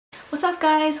What's up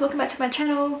guys, welcome back to my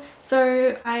channel.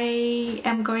 So I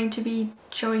am going to be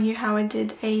showing you how I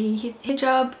did a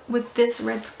hijab with this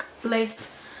red lace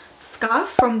scarf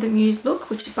from the Muse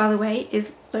look, which by the way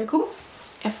is local,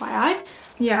 FYI.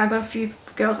 Yeah, I got a few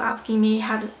girls asking me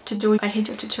how to do a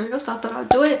hijab tutorial, so I thought I'd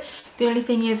do it. The only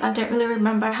thing is I don't really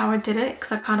remember how I did it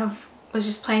because I kind of was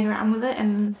just playing around with it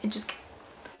and it just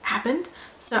happened.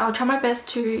 So I'll try my best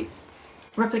to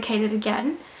replicate it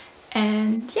again,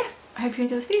 and yeah, I hope you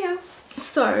enjoy this video.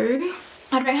 So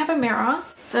I don't have a mirror,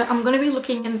 so I'm going to be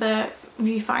looking in the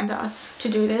viewfinder to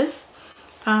do this.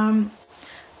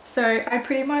 So I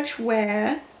pretty much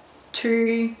wear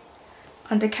two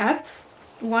undercats.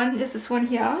 One is this one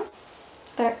here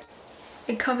that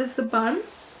it covers the bun,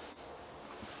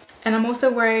 and I'm also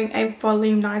wearing a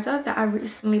volumizer that I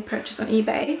recently purchased on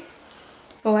eBay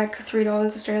for like $3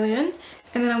 Australian,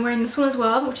 and then I'm wearing this one as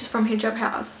well, which is from Hijab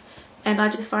House, and I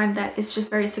just find that it's just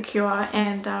very secure,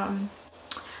 and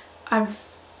I've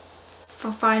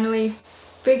finally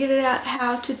figured it out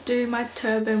how to do my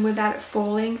turban without it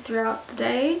falling throughout the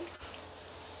day.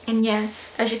 And yeah,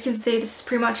 as you can see, this is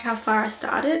pretty much how far I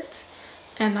started,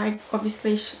 and I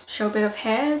obviously show a bit of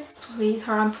hair. Please,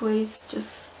 Haram, please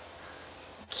just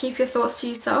keep your thoughts to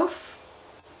yourself.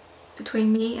 It's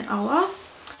between me and Allah.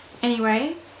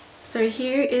 Anyway, so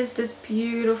here is this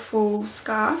beautiful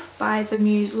scarf by the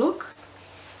Muse look,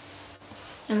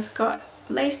 and it's got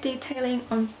lace detailing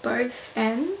on both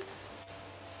ends.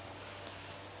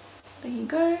 There you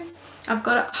go. I've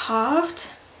got it halved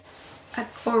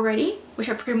already, which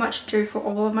I pretty much do for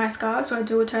all of my scarves. So I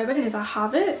do a turban is I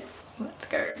halve it. Let's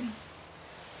go.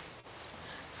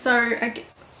 So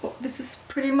this is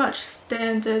pretty much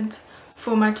standard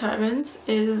for my turbans,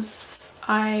 is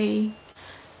I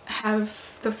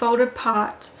have the folded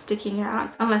part sticking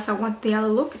out unless I want the other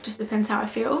look. It just depends how I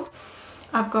feel.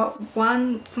 I've got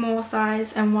one small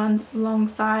size and one long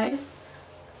size,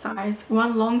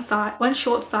 one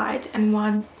short side and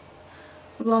one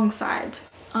long side.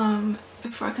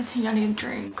 Before I continue, I need a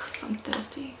drink because I'm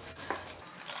thirsty.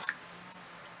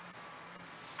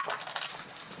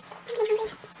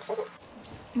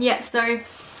 Yeah, so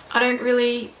I don't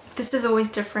really, this is always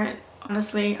different,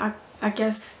 honestly. I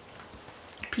guess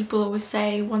people always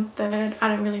say 1/3, I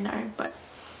don't really know, but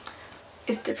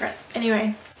it's different.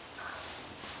 Anyway,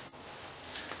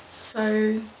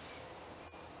 so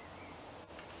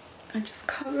I just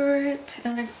cover it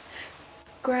and I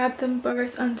grab them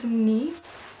both underneath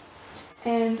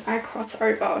and I cross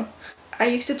over. I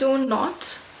used to do a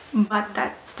knot, but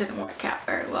that didn't work out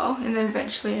very well, and then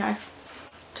eventually I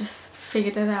just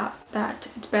figured it out that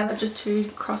it's better just to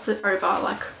cross it over,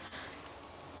 like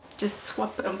just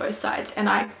swap it on both sides, and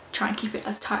I try and keep it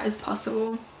as tight as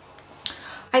possible.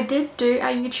 I did do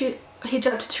a YouTube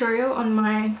hijab tutorial on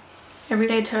my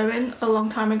everyday turban a long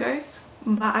time ago,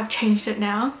 but I've changed it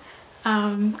now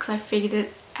because I figured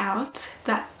it out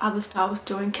that other style I was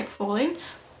doing kept falling,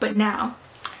 but now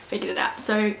I figured it out.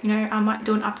 So, you know, I might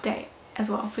do an update as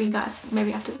well for you guys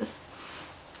maybe after this.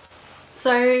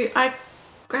 So I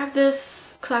grab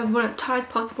this because I want it tight as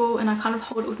possible, and I kind of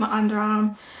hold it with my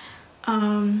underarm.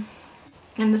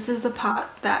 And this is the part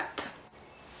that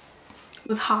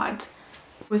was hard,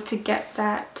 was to get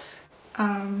that,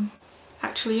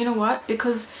 actually, you know what,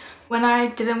 because when I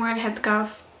didn't wear a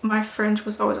headscarf, my fringe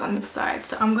was always on this side,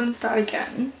 so I'm going to start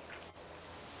again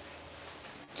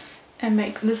and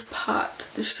make this part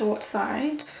the short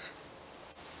side.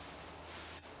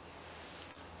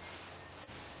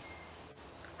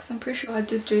 Because I'm pretty sure I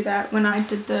did do that when I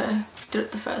did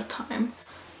it the first time.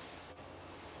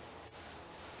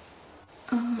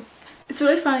 It's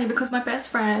really funny because my best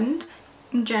friend,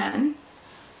 Jan,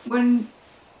 when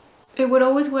it would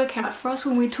always work out for us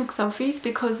when we took selfies,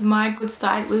 because my good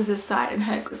side was this side and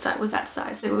her good side was that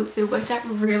side, so it worked out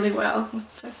really well.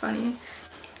 It's so funny.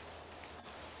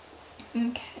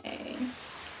 Okay,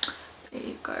 there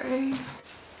you go.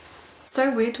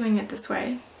 So weird doing it this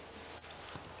way.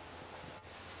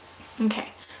 Okay,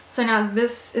 so now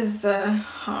this is the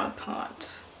hard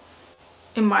part.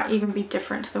 It might even be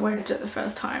different to the way I did it the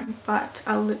first time, but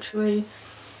I literally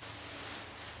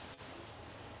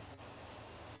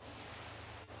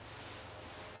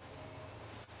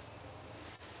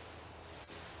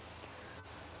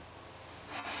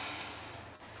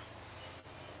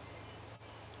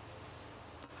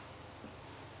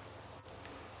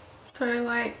so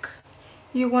like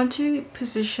you want to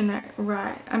position it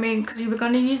right. I mean, because you were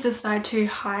going to use this side to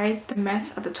hide the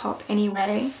mess at the top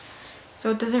anyway, so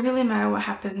it doesn't really matter what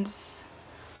happens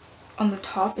on the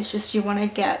top. It's just you want to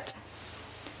get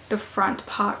the front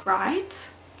part right.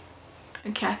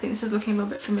 Okay, I think this is looking a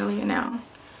little bit familiar now.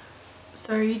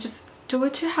 So you just do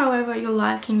it to however your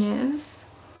liking is.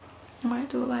 I might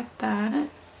do it like that,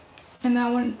 and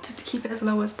I want to keep it as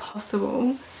low as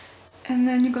possible. And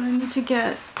then you're gonna need to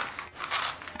get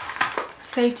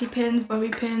safety pins, bobby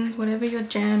pins, whatever your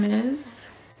jam is.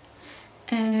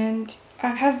 And I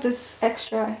have this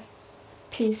extra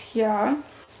piece here,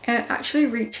 and it actually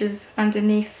reaches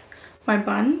underneath my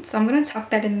bun, so I'm gonna tuck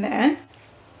that in there.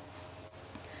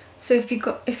 So if you've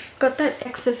got that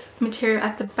excess material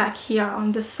at the back here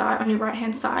on this side, on your right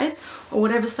hand side, or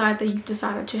whatever side that you've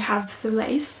decided to have the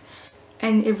lace,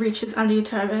 and it reaches under your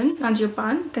turban, under your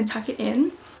bun, then tuck it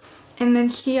in. And then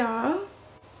here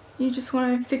you just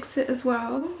want to fix it as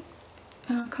well,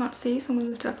 and I can't see, so I'm going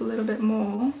to lift it up a little bit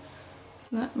more.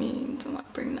 So that means I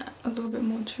might bring that a little bit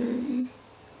more too.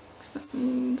 So that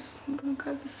means I'm going to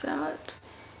grab this out,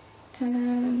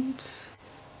 and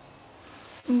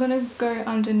I'm going to go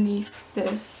underneath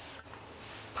this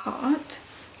part.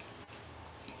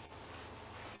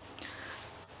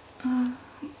 And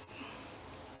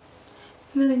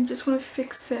then you just want to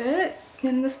fix it.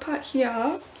 And this part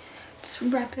here, just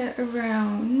wrap it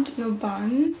around your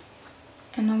bun.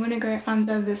 And I'm going to go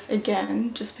under this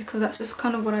again, just because that's just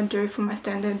kind of what I do for my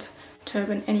standard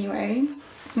turban anyway.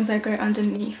 As I go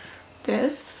underneath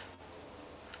this,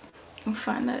 I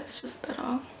find that it's just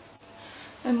better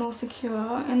and more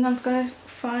secure. And I'm going to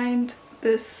find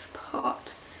this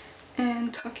part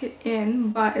and tuck it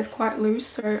in, but it's quite loose,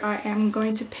 so I am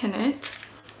going to pin it.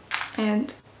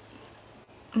 And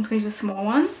I'm just going to use a small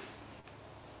one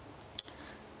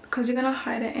because you're going to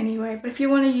hide it anyway. But if you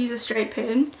want to use a straight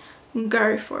pin,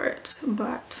 go for it.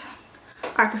 But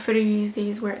I prefer to use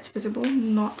these where it's visible,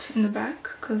 not in the back,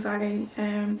 because I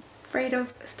am afraid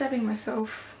of stabbing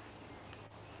myself.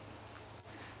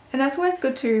 And that's why it's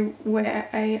good to wear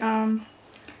a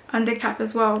undercap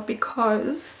as well,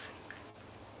 because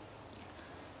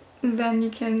then you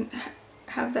can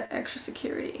have that extra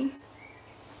security.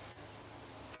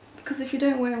 Because if you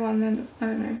don't wear one, then I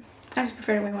don't know, I just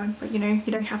prefer to wear one, but you know,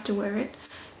 you don't have to wear it.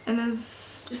 And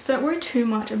just don't worry too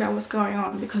much about what's going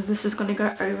on, because this is going to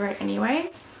go over it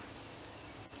anyway.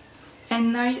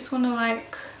 And now you just want to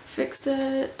like fix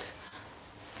it,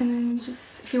 and then you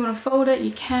just, if you want to fold it,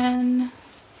 you can,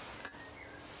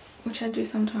 which I do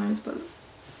sometimes, but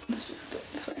let's just do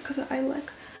it this way because I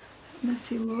like a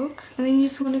messy look. And then you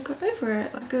just want to go over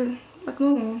it like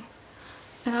normal,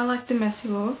 and I like the messy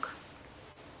look.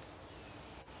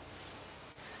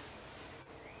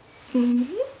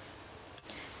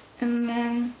 And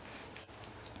then,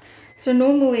 so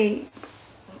normally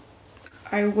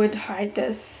I would hide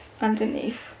this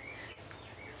underneath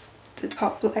the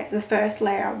top, like the first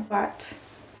layer, but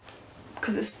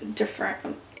because it's different,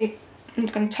 I'm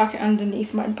just going to tuck it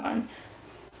underneath my bun.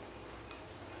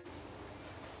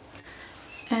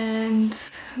 And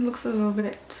it looks a little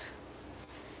bit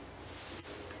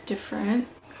different.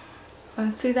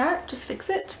 See that? Just fix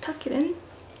it, just tuck it in.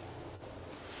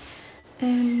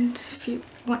 And if you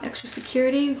want extra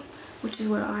security, which is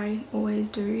what I always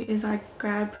do, is I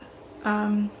grab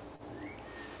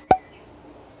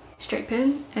straight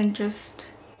pin and just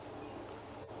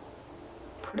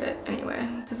put it anywhere.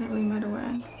 It doesn't really matter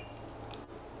where.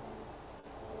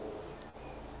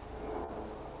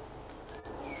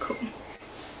 Cool.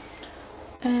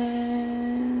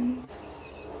 And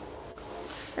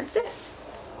that's it.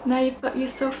 Now you've got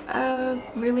yourself a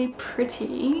really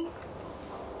pretty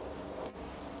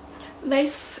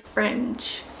lace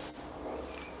fringe.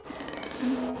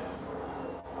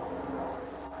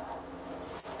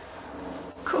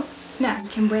 Cool. Now you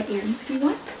can wear earrings if you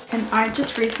want. And I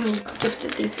just recently got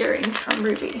gifted these earrings from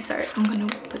Ruby, so I'm gonna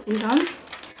put these on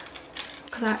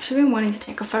because I've actually been wanting to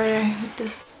take a photo with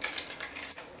this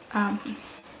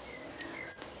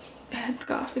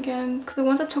headscarf again, because the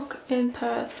ones I took in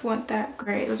Perth weren't that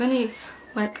great. There was only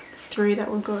like 3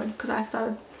 that were good, because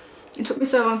it took me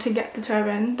so long to get the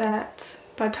turban that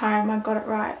by the time I got it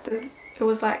right, it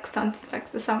was like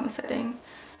the sun was setting,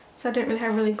 so I didn't really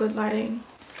have really good lighting.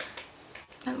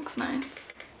 That looks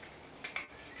nice.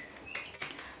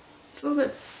 It's a little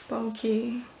bit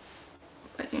bulky,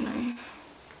 but you know.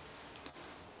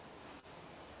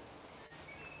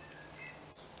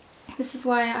 This is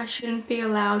why I shouldn't be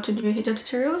allowed to do hijab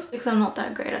tutorials, because I'm not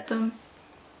that great at them.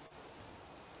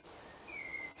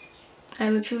 I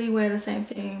literally wear the same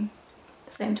thing,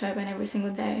 the same turban every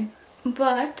single day.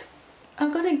 But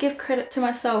I've got to give credit to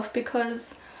myself,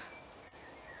 because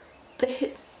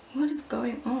what is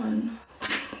going on?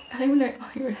 I don't even know. Oh,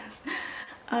 here it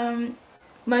is.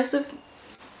 Most of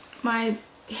my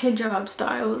hijab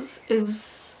styles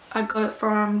I got it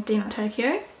from Dina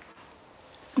Tokyo.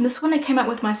 And this one I came up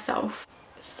with myself.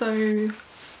 So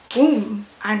boom,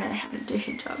 I know how to do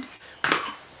hijabs.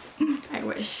 I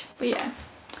wish, but yeah.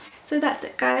 So that's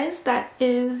it, guys. That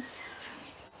is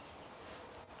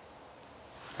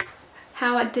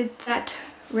how I did that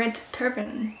red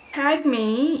turban. Tag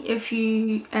me if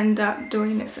you end up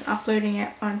doing this and uploading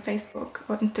it on Facebook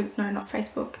or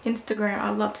Instagram.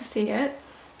 I'd love to see it.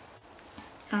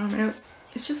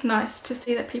 It's just nice to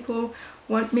see that people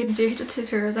want me to do hijab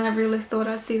tutorials, and I really thought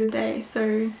I'd see the day.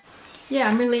 So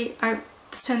yeah,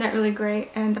 this turned out really great,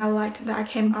 and I liked that I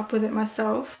came up with it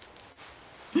myself.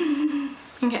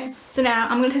 Okay, so now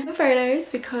I'm gonna take some photos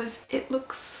because it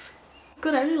looks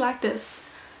good. I really like this.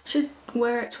 I should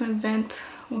wear it to an event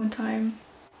one time.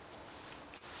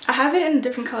 I have it in a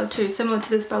different colour too, similar to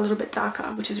this but a little bit darker,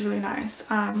 which is really nice.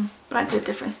 But I did a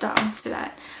different style for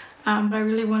that. But I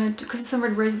really wanted to, because there's some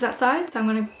red roses outside, so I'm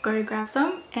going to go grab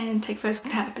some and take photos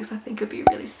with that because I think it would be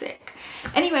really sick.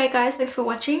 Anyway guys, thanks for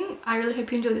watching. I really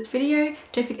hope you enjoyed this video.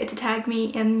 Don't forget to tag me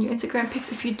in your Instagram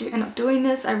pics if you do end up doing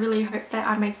this. I really hope that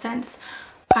I made sense.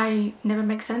 I never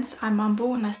make sense. I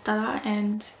mumble and I stutter,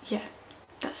 and yeah,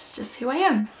 that's just who I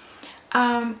am.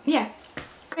 Yeah,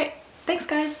 great. Thanks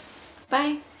guys.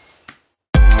 Bye.